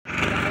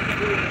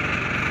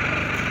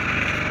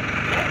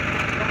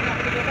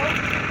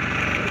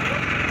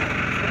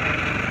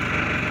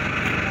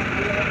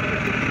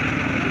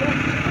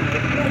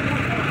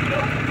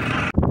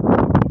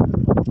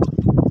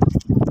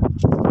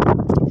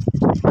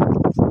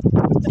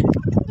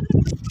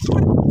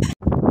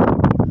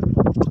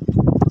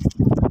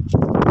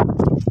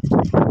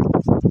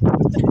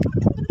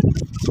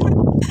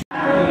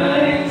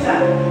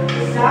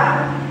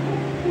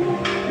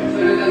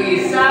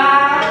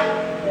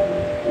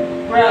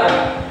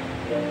Brava.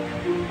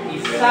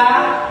 Isa.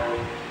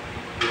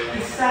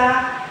 Isa.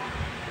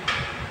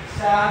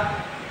 Isa.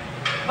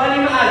 Bali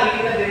maagi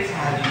kita diri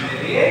sa hagin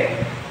diri.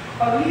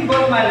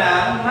 Paglibot man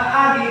lang,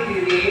 maagi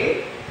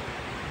diri.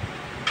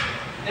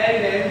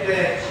 And then,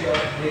 diretso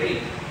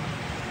diri.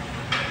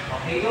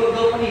 Okay, go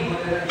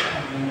palibot na lang sa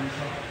hagin.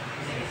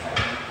 Isa-isa.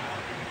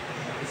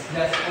 It's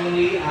just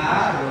only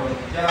a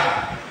roja.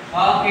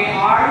 Okay,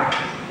 R.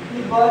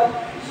 Libot.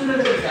 Sunod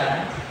na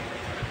isa.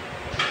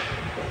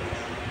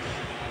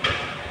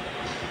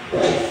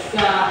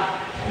 Isa.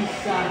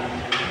 Isa.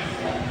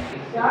 Isa.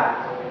 Isa.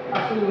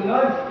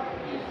 Pasunod.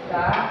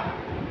 Isa.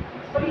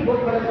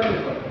 Palibot pa lang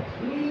palibot.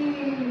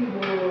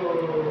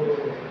 Libot.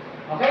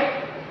 Okay?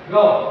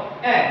 Go.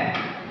 And,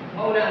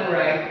 mauna ang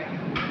right.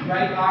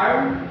 Right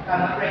arm.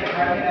 Tama, right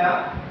arm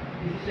up.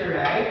 This is your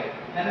right.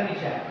 Ano ni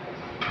siya?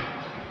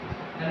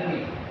 Ano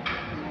ni?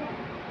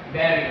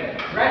 Very good.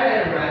 Right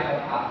and right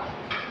up.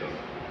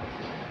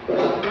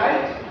 Up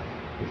right.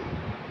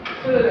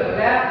 Sunod ang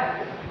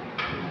left.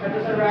 Ito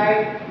sa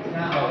right.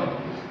 Now.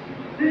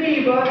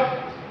 Libot.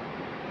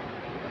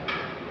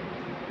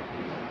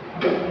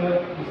 Sunod.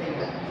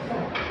 Isa.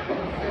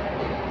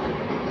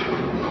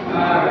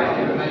 Alright.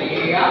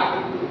 Everybody up.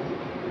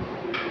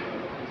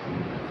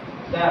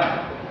 Down.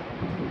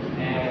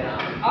 And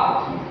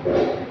up.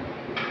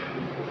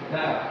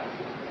 Down.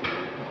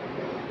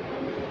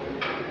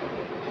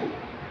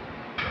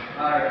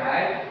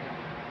 Alright.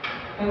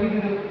 Can we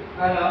do,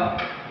 ano?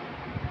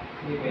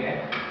 Libre.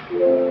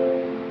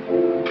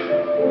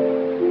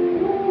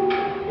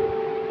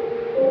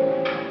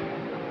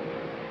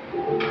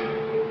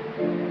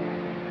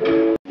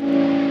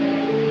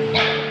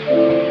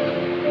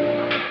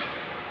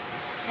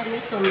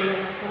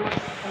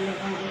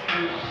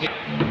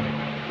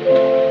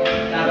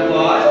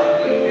 Tapos,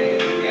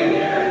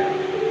 together.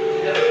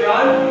 To the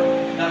front.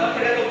 Dapat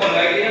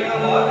pinatupagay din ang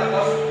kamot.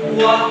 Tapos,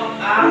 walk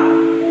up.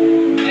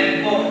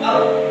 Elbow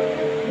out.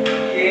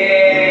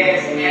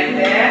 Yes. And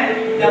then,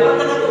 dapat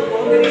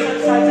nakatupong din sa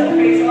side sa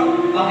face up.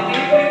 Okay, can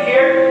you put it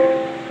here?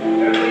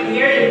 Put it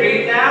here and bring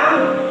it down.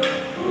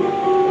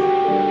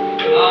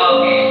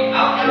 Okay.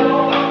 Out,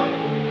 elbow, out.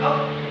 Out.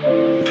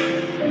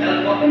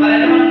 Elbow. Pala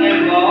naman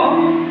elbow.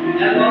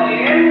 Elbow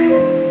in.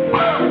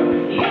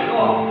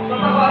 Ito. So,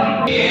 tapos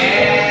ito.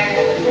 Yes.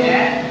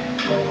 Yes.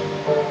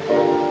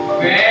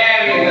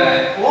 Very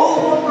good.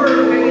 Oh,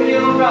 perfect. Hindi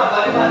yung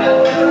brava. Diba?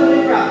 Nagpunta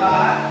yung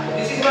brava.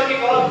 This is what we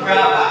call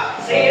brava.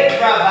 Say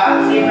it,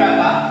 brava. Say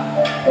brava.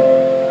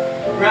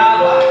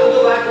 Brava.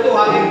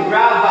 Tutuhagin.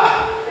 Brava.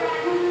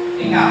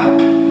 Ikaw.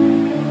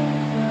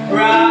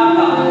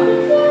 Brava.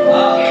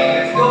 Okay,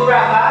 let's go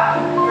brava.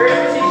 First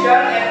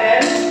position and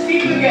then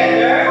feet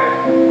together.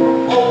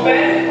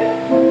 Open.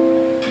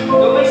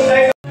 Do my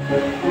slice.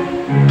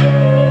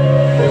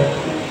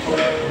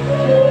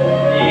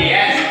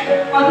 Yes.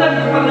 Pag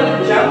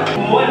nag-jump,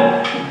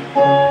 one.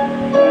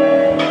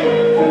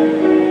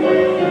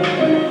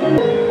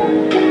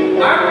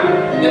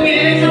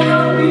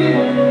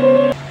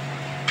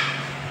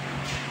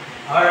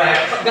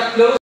 Alright, pag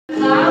close.